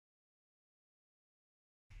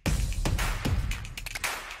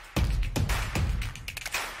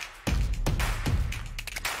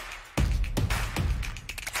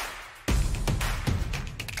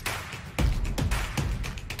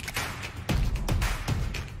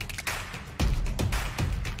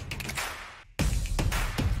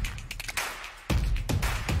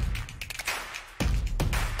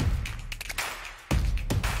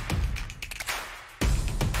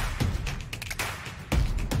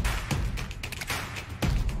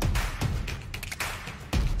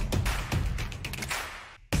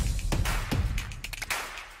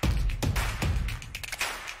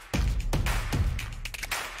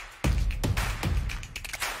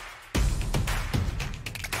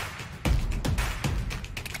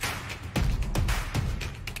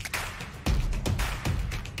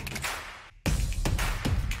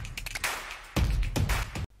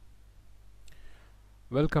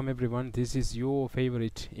Welcome everyone, this is your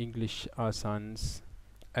favorite English Sons,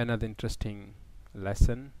 another interesting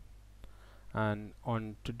lesson, and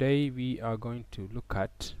on today we are going to look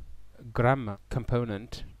at grammar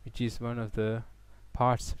component, which is one of the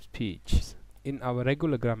parts of speech. In our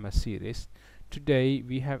regular grammar series, today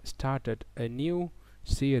we have started a new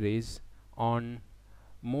series on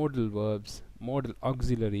modal verbs, modal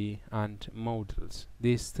auxiliary and modals.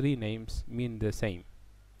 These three names mean the same,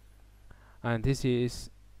 and this is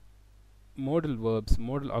modal verbs,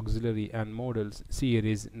 modal auxiliary and modals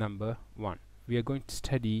series number 1. We are going to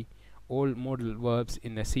study all modal verbs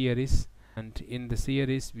in a series, and in the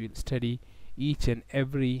series we will study each and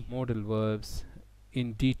every modal verbs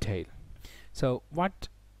in detail. So what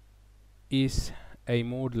is a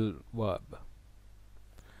modal verb?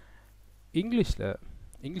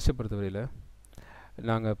 இங்கிலீஷை பொறுத்தவரையில்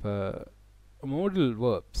நாங்கள் இப்போ modal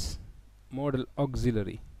verbs, modal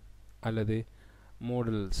auxiliary அல்லது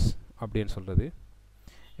modals அப்படின்னு சொல்கிறது.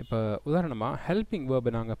 இப்போ உதாரணமாக helping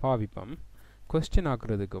வேர்பை நாங்கள் பாவிப்போம் கொஸ்டின்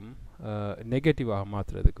ஆக்குறதுக்கும் நெகட்டிவாக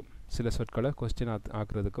மாற்றுறதுக்கும். சில சொற்களை கொஸ்டின்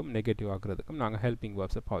ஆக்குறதுக்கும் நெகட்டிவ் ஆக்குறதுக்கும் நாங்கள் ஹெல்பிங்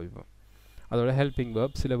வேர்ப்ஸை பாவிப்போம். அதோட ஹெல்பிங்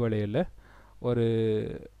வேர்ப் சில வேளையில் ஒரு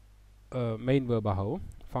மெயின் வேர்பாகவும்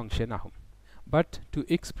ஃபங்க்ஷன் ஆகும். But to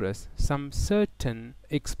express some certain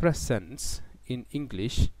expressions in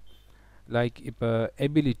English, like இப்போ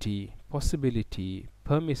எபிலிட்டி, பாசிபிலிட்டி,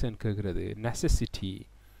 பெர்மிஷன் கேட்குறது, நெசசிட்டி,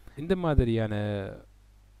 இந்த மாதிரியான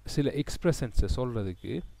சில எக்ஸ்பிரஷன்ஸை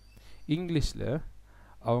சொல்கிறதுக்கு இங்கிலீஷில்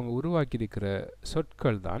அவங்க உருவாக்கியிருக்கிற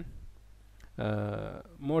சொற்கள் தான்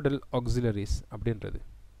மோடல் ஆக்சிலரிஸ் அப்படின்றது.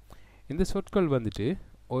 இந்த சொற்கள் வந்துட்டு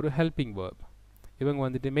ஒரு ஹெல்பிங் வேர்ப், இவங்க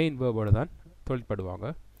வந்துட்டு மெயின் வேர்போடு தான் தொழில்படுவாங்க.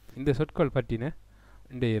 இந்த சொற்கள் பற்றின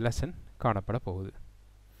இன்றைய லெசன் காணப்பட போகுது.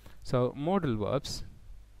 ஸோ மோடல் வேர்ப்ஸ்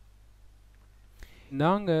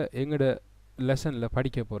நாங்கள் எங்களோட லெசனில்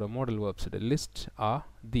படிக்க போகிற மோடல் வேர்ப்ஸோட லிஸ்ட் ஆர்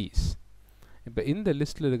தீஸ். இப்போ இந்த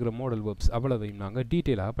லிஸ்ட்டில் இருக்கிற மோடல் வேர்ப்ஸ் அவ்வளவையும் நாங்கள்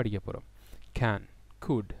டீட்டெயிலாக படிக்க போகிறோம். Can,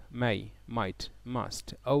 good, my, might,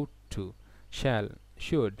 must, out to, shawl,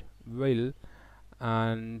 should, will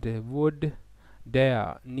and would,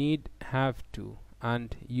 dare, NEET, have to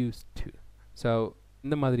and use to. So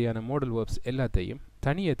இந்த மாதிரியான மோடல் வேர்ப்ஸ் எல்லாத்தையும்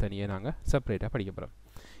தனியாக நாங்கள் செப்பரேட்டாக படிக்க போகிறோம்.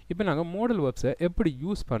 இப்போ நாங்கள் மோடல் வேர்ப்ஸை எப்படி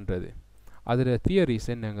யூஸ் பண்ணுறது, அதில்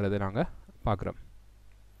தியரிஸ் என்னங்கிறத நாங்கள் பார்க்குறோம்.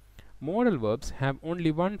 Modal verbs have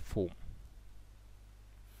only one form.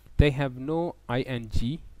 They have no ing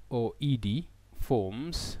or ed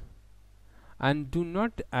forms and do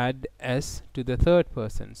not add s to the third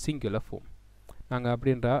person singular form. நாங்கள்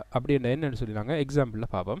அப்படின்ற என்னன்னு சொல்லி நாங்கள்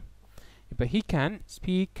எக்ஸாம்பிளில் பார்ப்போம். இப்போ he can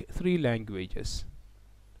speak 3 languages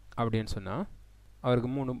அப்படின்னு சொன்னால்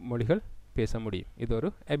அவருக்கு 3 மொழிகள் பேச முடியும். இது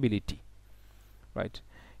ஒரு ability, right?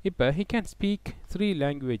 இப்போ he can speak 3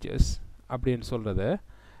 languages அப்படின்னு சொல்கிறத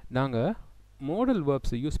நாங்கள் மோடல்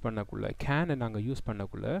வேர்ப்ஸை யூஸ் பண்ணக்குள்ள, கேனை நாங்கள் use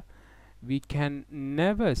பண்ணக்குள்ள we can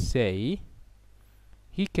never say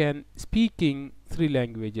he can speaking 3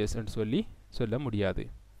 languages ன்னு சொல்ல முடியாது.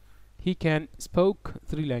 he can spoke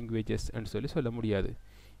 3 languages ன்னு சொல்ல முடியாது.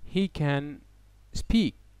 he can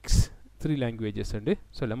speaks 3 languages ன்னு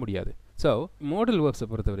சொல்ல முடியாது. ஸோ மோடல் வேர்ப்ஸை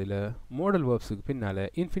பொறுத்தவரையில் மோடல் வேர்ப்ஸுக்கு பின்னால்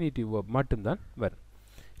இன்ஃபினிட்டிவ் வேர்ப் மட்டும்தான் வரும்.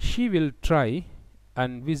 she will try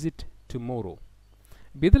and visit tomorrow.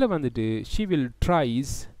 இதில் வந்துட்டு she will tries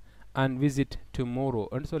and visit tomorrow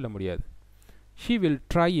ன்னு சொல்ல முடியாது. she will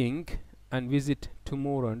trying and visit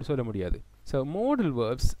tomorrow ன்னு சொல்ல முடியாது. So modal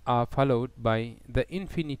verbs are followed by the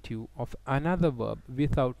infinitive of another verb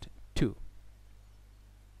without to.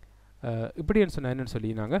 இப்படின்னு சொன்னால் என்னன்னு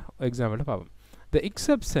சொல்லி நாங்கள் எக்ஸாம்பிளில் பார்ப்போம். The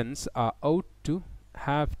exceptions are ought to,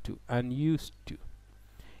 have to and used to.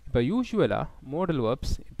 இப்போ யூஸ்வலாக மோடல்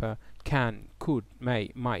வேர்ப்ஸ் இப்போ can, good, my,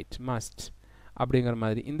 might, must அப்படிங்கிற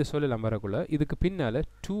மாதிரி இந்த சொல்லலாம் வரக்குள்ள இதுக்கு பின்னால்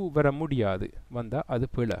டு வர முடியாது, வந்தால் அது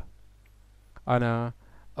பிழை. ஆனால்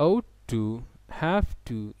out to, have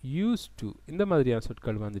to, use to இந்த மாதிரியான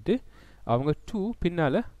சொற்கள் வந்துட்டு அவங்க டு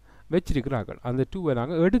பின்னால் வச்சிருக்கிறார்கள். அந்த டூவை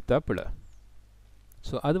நாங்கள் எடுத்தால் பிழை.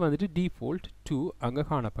 ஸோ அது வந்துட்டு டிஃபால்ட் டு அங்கே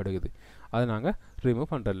காணப்படுகிறது. அதை நாங்கள்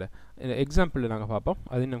ரிமூவ் பண்ணுறதில்ல. எக்ஸாம்பிளில் நாங்கள் பார்ப்போம்,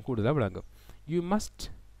 அது இன்னும் கூடுதலாக விளங்கும். You must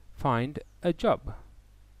find a job.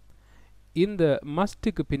 இந்த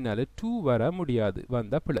மஸ்ட்டுக்கு பின்னால் டு வர முடியாது,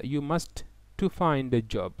 வந்தால் பிள்ளை. You must to find a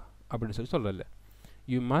job அப்படின்னு சொல்லலை.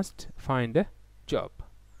 You must find a job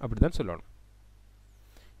அப்படி தான் சொல்லணும்.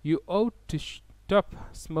 You out to stop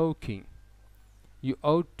smoking. You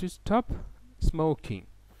out to stop smoking.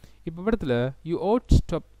 இப்போ படத்தில் யூ அவுட்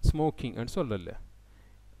ஸ்டாப் ஸ்மோக்கிங்னு சொல்லலை,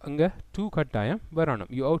 அங்கே டு கட்டாயம்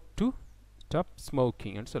வரணும். யூ அவுட் டு ஸ்டாப்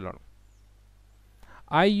ஸ்மோக்கிங்னு சொல்லணும்.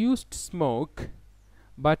 I used to smoke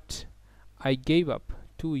but I gave up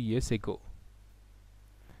 2 years ago.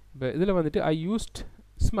 இப்போ இதில் வந்துட்டு I used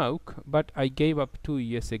smoke but I gave up 2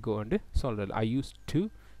 years ago and சொல்றது I used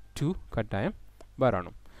to கட்டாயம்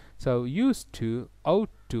வரணும். So used to,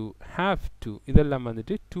 ought to, have to இதெல்லாம்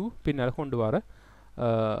வந்துட்டு to பின்னால் கொண்டு வர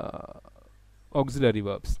auxiliary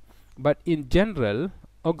verbs. But in general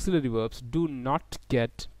auxiliary verbs do not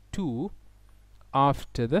get to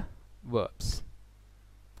after the verbs.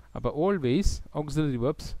 But always auxiliary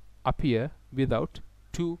verbs appear without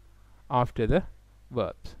to after the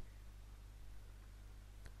verbs.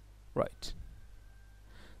 Right.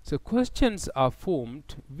 So questions are formed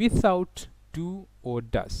without do or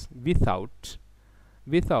does. Without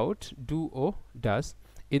do or does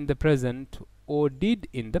in the present or did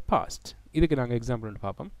in the past. இதுக்கு நாங்கள் example ஒன்று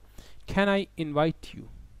பார்ப்போம். Can I invite you?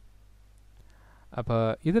 அப்போ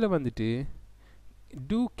இதில் வந்துட்டு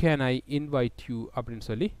do can I invite you அப்படின்னு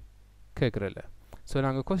சொல்லி கேட்குறல. So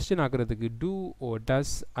நாங்கள் கொஸ்டின் ஆக்குறதுக்கு do or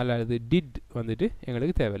does அல்லது did வந்துட்டு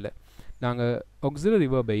எங்களுக்கு தேவையில்லை. நாங்கள் auxiliary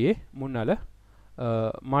verb-ஐயே முன்னால்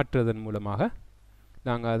மாற்றுறதன் மூலமாக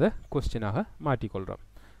நாங்கள் அதை கொஸ்டினாக மாற்றிக்கொள்கிறோம்.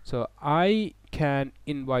 So I can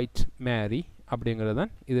invite Mary அப்படிங்கிறது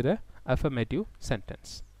தான் இதில் affirmative sentence.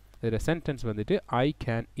 இதில் சென்டென்ஸ் வந்துட்டு I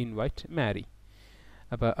can invite Mary.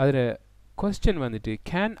 அப்போ அதில் கொஸ்டின் வந்துட்டு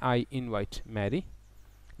can I invite Mary.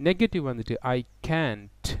 Negative வந்துட்டு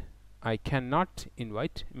I cannot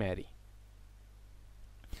invite Mary.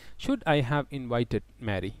 Should I have invited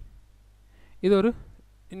Mary? இது ஒரு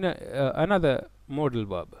another modal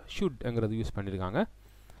verb should ங்கிறது யூஸ் பண்ணியிருக்காங்க.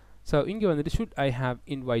 ஸோ இங்கே வந்துட்டு should I have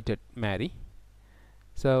invited Mary.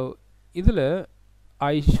 So இதில்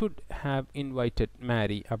I should have invited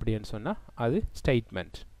Mary அப்படின்னு சொன்னால் அது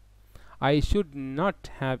statement. I should not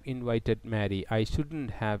have invited Mary. I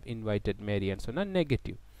shouldn't have invited Mary and சொன்னால்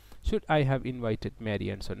negative. Should I have invited Mary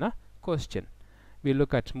and சொன்னால் question. We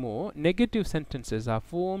look at more. Negative sentences are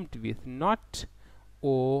formed with not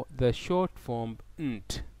or the short form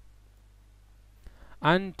nt.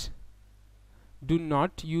 And do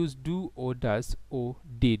not use do or does or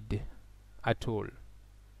did at all.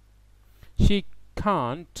 She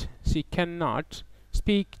cannot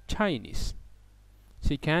speak Chinese.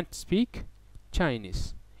 She can't speak Chinese.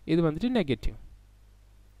 இது வந்துட்டு negative.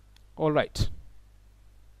 All right.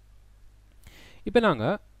 இப்போ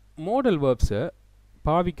நாங்கள் modal verbs-ஐ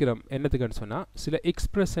பாவிக்கிறோம் என்னத்துக்குன்னு சொன்னால் சில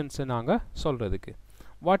எக்ஸ்பிரஷன்ஸை நாங்கள் சொல்கிறதுக்கு.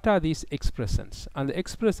 What are these expressions? அந்த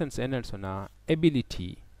expressions என்னன்னு சொன்னால் ability,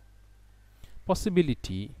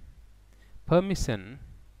 possibility, permission,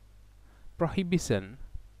 prohibition,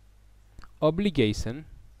 obligation,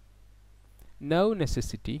 no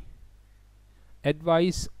necessity,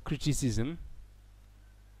 advice, criticism,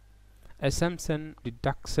 assumption,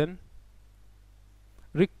 deduction,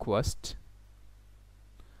 request,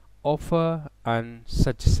 offer and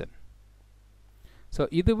suggestion. So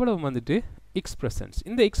இது இவ்வளவு வந்துட்டு எக்ஸ்பிரஷன்ஸ்.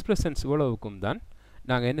 இந்த எக்ஸ்பிரஷன்ஸ் இவ்வளவுக்கும் தான்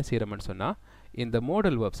நாங்கள் என்ன செய்கிறோம்னு சொன்னால் இந்த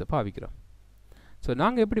மோடல் வேர்ப்ஸை பாவிக்கிறோம். ஸோ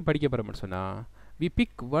நாங்கள் எப்படி படிக்க போகிறோம்னு சொன்னால் we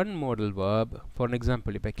pick one modal verb. for an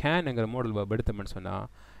example இப்போ கேன்ங்கிற modal verb எடுத்தோம்னு சொன்னால்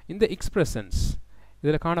இந்த எக்ஸ்பிரஷன்ஸ்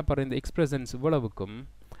இதில் காணப்படுற இந்த எக்ஸ்பிரஷன்ஸ் இவ்வளவுக்கும்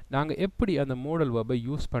நாங்கள் எப்படி அந்த மோடல் வேர்பை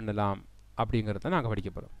யூஸ் பண்ணலாம் அப்படிங்கிறத நாங்கள் படிக்க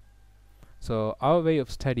போகிறோம். So our way of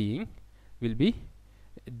studying will be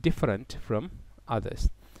different from others.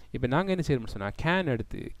 இப்போ நாங்கள் என்ன செய்யணும்னு சொன்னால் கேன்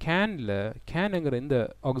எடுத்து கேனுங்கிற இந்த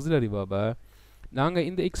auxiliary verb-ஐ நாங்கள்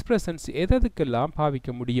இந்த எக்ஸ்பிரஷன்ஸ் எதுக்கெல்லாம்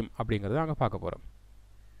பாவிக்க முடியும் அப்படிங்கிறத நாங்கள் பார்க்க போகிறோம்.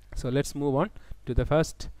 So let's move on to the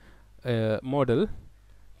first model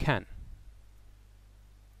can.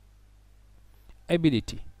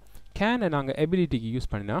 Ability. கேனை நாங்கள் எபிலிட்டிக்கு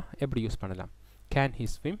யூஸ் பண்ணினா எப்படி யூஸ் பண்ணலாம்? Can he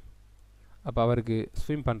swim? அப்போ அவருக்கு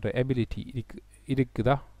ஸ்விம் பண்ணுற எபிலிட்டி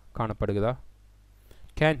இருக்குதா, காணப்படுகுதா?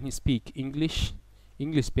 Can he speak English?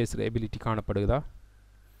 English பேசுகிற ability காணப்படுகுதா?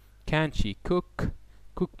 Can she cook?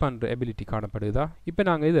 Cook பண்ணுற எபிலிட்டி காணப்படுகுதா? இப்போ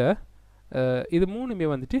நாங்கள் இது மூணுமே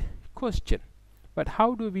வந்துட்டு question. But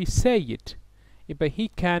how to we say it? இப்போ ஹீ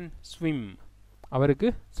கேன் ஸ்விம், அவருக்கு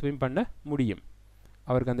ஸ்விம் பண்ண முடியும்,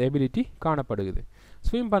 அவருக்கு அந்த எபிலிட்டி காணப்படுகுது.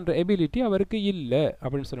 ஸ்விம் பண்ணுற எபிலிட்டி அவருக்கு இல்லை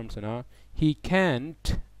அப்படின்னு சொன்னோம்னு சொன்னால் ஹீ கேன்ட்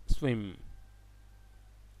ஸ்விம்.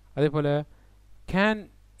 அதே போல் can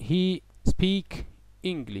he speak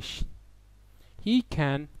English? He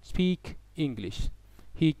can speak English.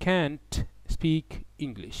 He can't speak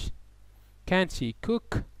English. Can she cook?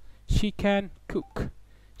 She can cook.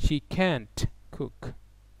 She can't cook.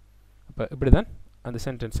 அப்போ இப்படி தான் அந்த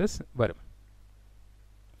சென்டென்சஸ் வரும்.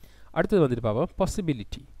 அடுத்தது வந்துட்டு பார்ப்போம்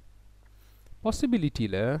பாசிபிலிட்டி.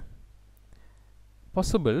 பாசிபிலிட்டியில்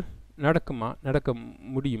பாசிபிள் நடக்குமா, நடக்க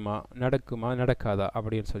முடியுமா, நடக்காதா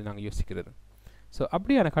அப்படின்னு சொல்லி நாங்கள் யோசிக்கிறது. ஸோ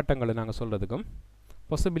அப்படியான கட்டங்களை நாங்கள் சொல்கிறதுக்கும்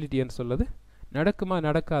பாசிபிலிட்டின்னு சொல்கிறது நடக்குமா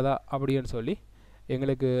நடக்காதா அப்படின்னு சொல்லி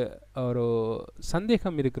எங்களுக்கு ஒரு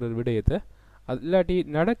சந்தேகம் இருக்கிற விடயத்தை அது இல்லாட்டி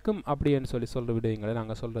நடக்கும் அப்படின்னு சொல்கிற விடயங்களை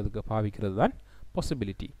நாங்கள் சொல்கிறதுக்கு பாவிக்கிறது தான்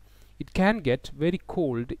possibility. It can get very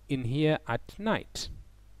cold in here at night.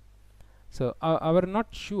 So we are not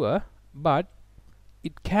sure, but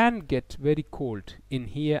it can get very cold in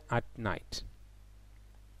here at night.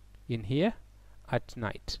 In here at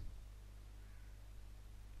night.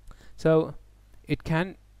 So it can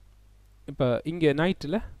இப்போ இங்கே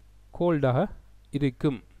நைட்டில் கோல்டாக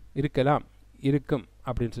இருக்கும்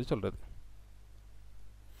அப்படின்னு சொல்கிறது.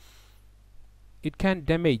 It can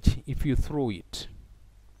damage if you throw it.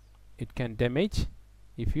 It can damage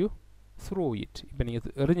if you throw it. இப்போ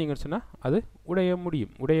நீங்கள் எறிஞ்சிங்கன்னு சொன்னால் அது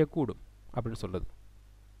உடையக்கூடும் அப்படின்னு சொல்கிறது.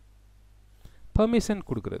 பெர்மிஷன்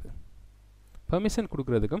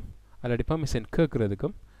கொடுக்குறதுக்கும் அல்லாட்டி பெர்மிஷன்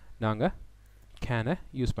கேட்குறதுக்கும் நாங்கள் கேனை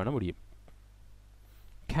யூஸ் பண்ண முடியும்.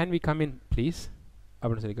 Can we come in please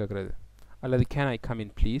அப்படின்னு சொல்லி கேட்குறது, அல்லது can I come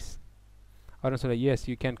in please அப்படின்னு சொல்ல S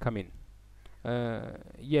you can come in,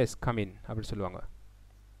 yes come in அப்படின்னு சொல்லுவாங்க.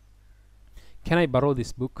 Can I Paro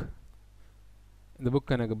this book, இந்த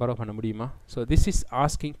புக் எனக்கு பரோ பண்ண முடியுமா? So this is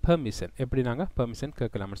asking permission. எப்படி நாங்கள் பெர்மிஷன்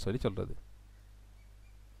கேட்கலாம்னு சொல்லி சொல்கிறது.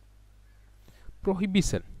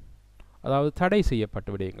 ப்ரொஹிபிஷன், அதாவது தடை செய்யப்பட்ட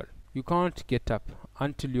விடயங்கள். You can't get up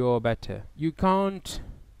until you are better. You can't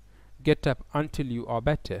get up until you are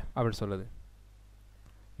better அப்படின்னு சொல்லுது.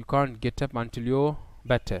 You can't get up until you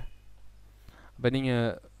better. இப்போ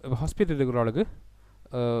நீங்கள் ஹாஸ்பிட்டல் இருக்கிறவளுக்கு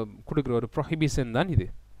கொடுக்குற ஒரு ப்ரொஹிபிஷன் தான் இது.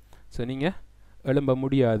 ஸோ நீங்கள் எழும்ப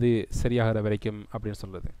முடியாது சரியாகிற வரைக்கும் அப்படின்னு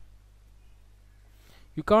சொல்கிறது.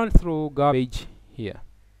 You can't throw garbage here.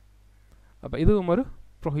 அப்போ இதுவும் ஒரு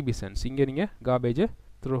ப்ரொஹிபிஷன்ஸ். இங்கே நீங்கள் கார்பேஜை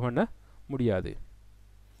த்ரோ பண்ண முடியாது.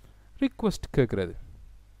 ரிக்வெஸ்ட் கேட்குறது.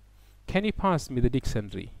 Can you pass me the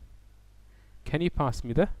dictionary, can you pass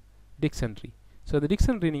me the dictionary. So அந்த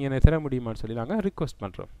டிக்ஷனரி நீங்கள் எனக்கு தர முடியுமான்னு சொல்லி நாங்கள் ரிக்வெஸ்ட்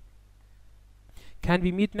பண்ணுறோம். Can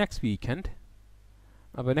we meet next weekend.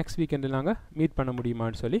 அப்போ நெக்ஸ்ட் வீக்கெண்டில் நாங்கள் மீட் பண்ண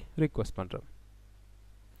முடியுமான்னு சொல்லி ரிக்வெஸ்ட் பண்ணுறோம்.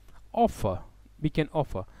 Offer, we can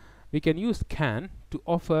offer. We can use can to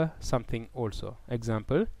offer something also.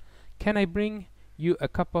 Example, can I bring you a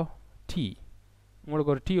cup of tea?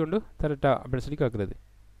 உங்களுக்கு ஒரு டீ ஒன்று தரட்டா அப்படின்னு சொல்லி கேட்குறது.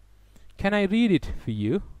 Can I read it for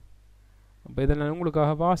you? அப்போ இதை நான்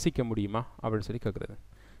உங்களுக்காக வாசிக்க முடியுமா அப்படின்னு சொல்லி கேட்குறது.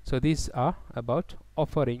 So these are about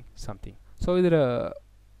offering something. So இதில்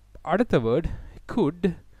அடுத்த வேர்ட் could,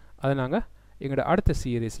 அதை நாங்கள் எங்களோட அடுத்த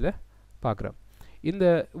சீரீஸில் பார்க்குறோம். இந்த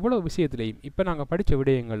இவ்வளோ விஷயத்துலையும் இப்போ நாங்கள் படித்த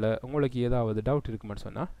விடயங்களில் உங்களுக்கு ஏதாவது டவுட் இருக்குமான்னு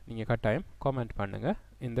சொன்னால் நீங்கள் கட்டாயம் காமெண்ட் பண்ணுங்கள்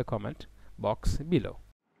in the comment box below.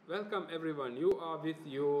 Welcome everyone, you are with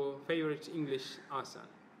your favorite English Asan.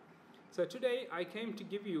 So today I came to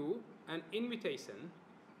give you an invitation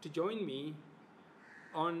to join me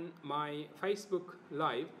on my Facebook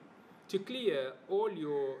live to clear all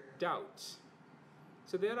your doubts.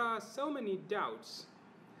 So there are so many doubts.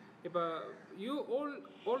 If you all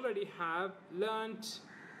already have learnt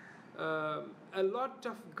a lot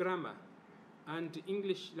of grammar and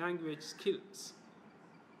English language skills.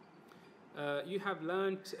 You have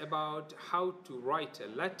learnt about how to write a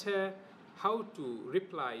letter, how to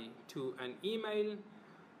reply to an email,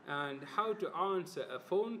 and how to answer a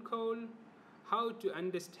phone call, how to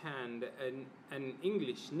understand an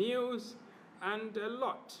English news, and a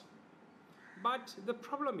lot. But the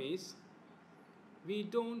problem is, we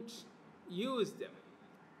don't use them.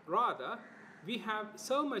 Rather, we have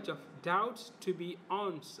so much of doubts to be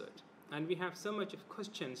answered, and we have so much of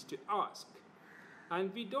questions to ask, and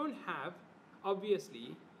we don't have, obviously,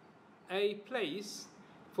 a place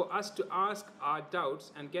for us to ask our doubts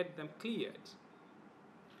and get them cleared.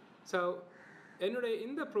 So, என்னுடைய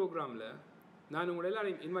இந்த ப்ரோக்ராமில் நான் உங்களை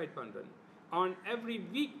எல்லாரையும் invite பண்ணுறேன். On every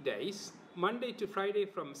weekdays, Monday to Friday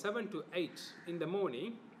from 7 to 8 in the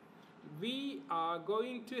morning, we are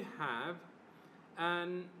going to have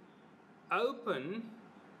an open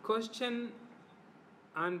question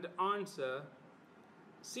and answer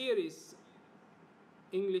series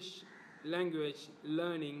English language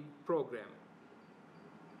learning program.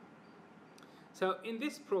 So in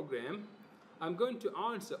this program I'm going to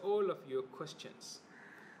answer all of your questions.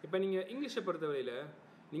 இப்போ நீங்கள் இங்கிலீஷை பொறுத்தவரையில்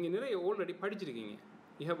நீங்கள் நிறைய already படிச்சிருக்கீங்க.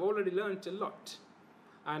 You have already learnt a lot.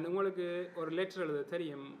 And உங்களுக்கு ஒரு letter எழுத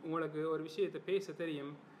தெரியும், உங்களுக்கு ஒரு விஷயத்தை பேச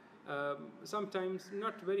தெரியும். Sometimes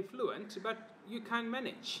not very fluent, but you can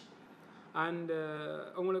manage. And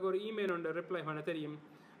உங்களுக்கு ஒரு இமெயில் ஒன்று ரிப்ளை பண்ண தெரியும்.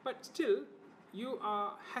 But still you are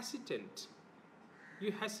hesitant.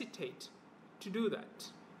 You hesitate to do that.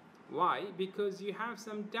 Why? Because you have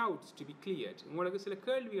some doubts to be cleared. உங்களுக்கு சில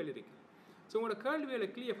கேள்விகள் இருக்கு. ஸோ உங்களோட கேள்விகளை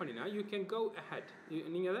கிளியர் பண்ணினா you can go ahead.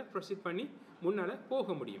 நீங்கள் அதை ப்ரொசீட் பண்ணி முன்னால்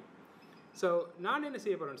போக முடியும். ஸோ நான் என்ன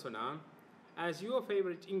செய்ய போகிறேன்னு சொன்னால், as your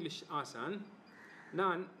favorite English Asan,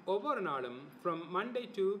 நான் ஒவ்வொரு நாளும் from Monday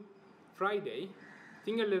to Friday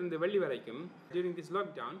திங்களிலிருந்து வெள்ளி வரைக்கும் during this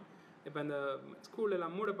lockdown இப்போ அந்த ஸ்கூல்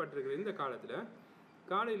எல்லாம் மூடப்பட்டிருக்கிற இந்த காலத்தில்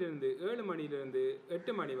காலையிலிருந்து 7 மணியிலிருந்து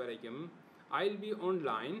 8 மணி வரைக்கும் I'll be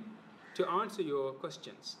online to answer your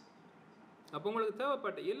questions. அப்போ உங்களுக்கு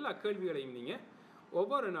தேவைப்பட்ட எல்லா கேள்விகளையும் நீங்கள்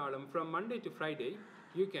ஒவ்வொரு நாளும் from Monday to Friday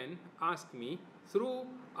you can ask me through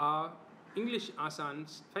our English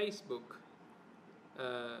Asan's Facebook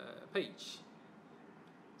page.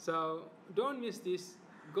 So don't miss this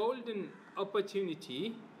golden opportunity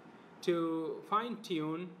to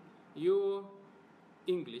fine-tune your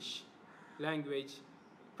English language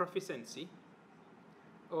proficiency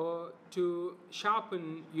or to sharpen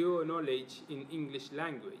your knowledge in English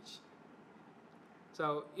language. So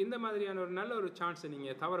இந்த மாதிரியான ஒரு நல்ல ஒரு சான்ஸை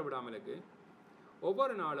நீங்கள் தவற விடாமலுக்கு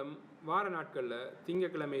ஒவ்வொரு நாளும் வார நாட்களில்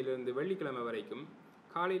திங்கட்கிழமையிலிருந்து வெள்ளிக்கிழமை வரைக்கும்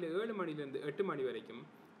காலையில் 7 மணிலேருந்து 8 மணி வரைக்கும்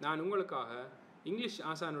நான் உங்களுக்காக இங்கிலீஷ்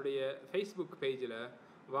ஆசானுடைய ஃபேஸ்புக் பேஜில்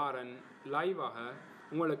வாரன் லைவாக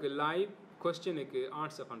உங்களுக்கு லைவ் கொஸ்டினுக்கு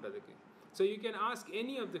ஆன்சர் பண்ணுறதுக்கு. So you can ask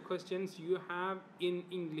any of the questions you have in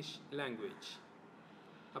English language.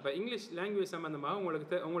 அப்போ இங்கிலீஷ் லாங்குவேஜ் சம்மந்தமாக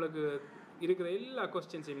உங்களுக்கு இருக்கிற எல்லா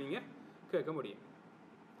கொஸ்டின்ஸையும் நீங்கள் கேட்க முடியும்.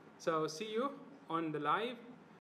 So see you on the live